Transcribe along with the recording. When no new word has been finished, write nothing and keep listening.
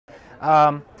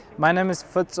My name is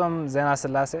Futsum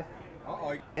Selassie.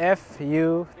 Futsum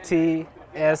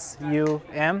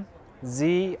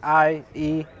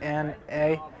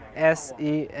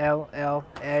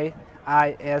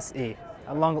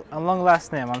A long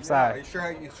last name. I'm sorry. You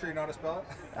sure you know how to spell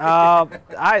it?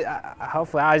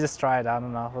 Hopefully I just tried. I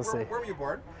don't know. We'll see. Where were you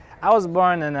born? I was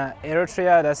born in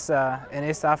Eritrea. That's in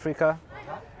East Africa.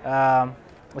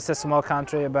 It's a small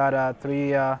country, about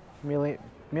 3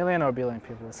 million or billion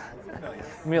people.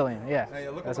 Million, yeah. Now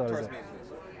you look that's what towards me,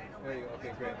 please. There you go.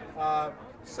 Okay, great.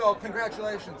 So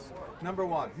congratulations, number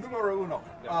one, numero uno.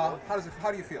 How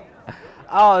do you feel?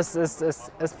 Oh,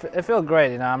 it feels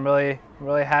great. You know, I'm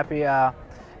really happy, and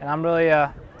I'm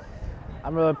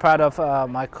really proud of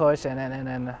my coach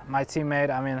and my teammate.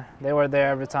 I mean, they were there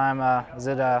every time.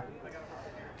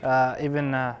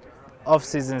 Even off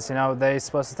seasons, you know, they're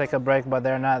supposed to take a break, but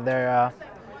they're not.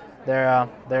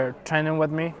 They're training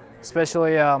with me,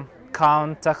 especially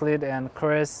Khan, Taklid, and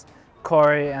Chris,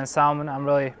 Corey, and Salman. I'm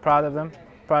really proud of them,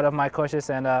 proud of my coaches,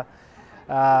 and I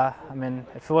mean,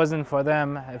 if it wasn't for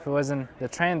them, if it wasn't the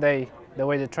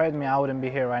way they trained me, I wouldn't be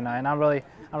here right now. And I'm really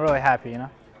happy, you know.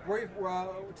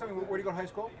 Tell me, where do you go to high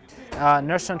school?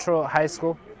 North Central High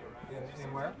School.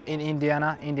 In where? In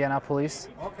Indianapolis.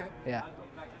 Okay. Yeah.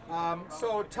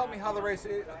 So tell me how the race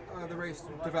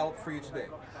developed for you today.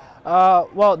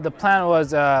 Well, the plan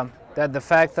was that the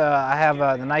fact I have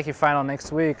the Nike final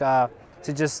next week to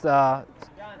just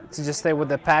stay with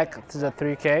the pack to the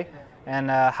 3K and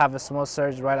have a small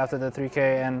surge right after the 3K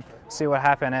and see what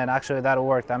happened. And actually that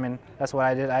worked. I mean, that's what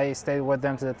I did. I stayed with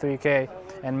them to the 3K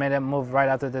and made them move right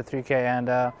after the 3K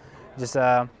and just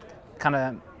kind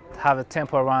of have a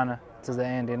tempo run to the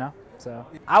end, you know. So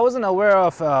I wasn't aware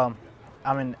of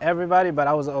I mean everybody, but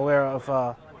I was aware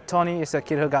of Tony is a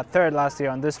kid who got third last year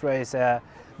on this race.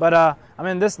 But I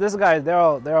mean this guy, they're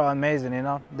all amazing, you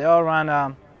know. They all run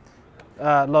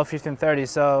low 15:30.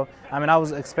 So I mean I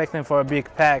was expecting for a big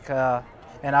pack,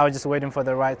 and I was just waiting for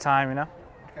the right time, you know.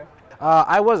 Okay.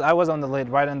 I was on the lead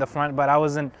right in the front, but I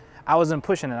wasn't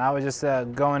pushing it. I was just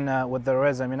going with the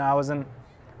rhythm, you know. I wasn't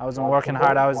working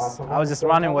hard. I was just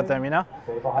running with them, you know.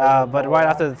 But right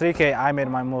after the 3K, I made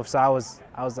my move. So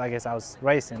I guess I was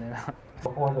racing, you know.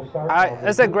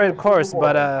 It's a great course,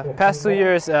 but past 2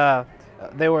 years it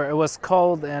was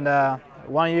cold, and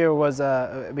 1 year was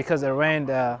because it rained.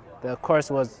 The course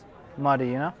was muddy,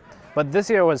 you know. But this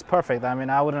year was perfect. I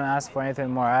mean, I wouldn't ask for anything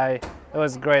more. It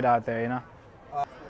was great out there, you know.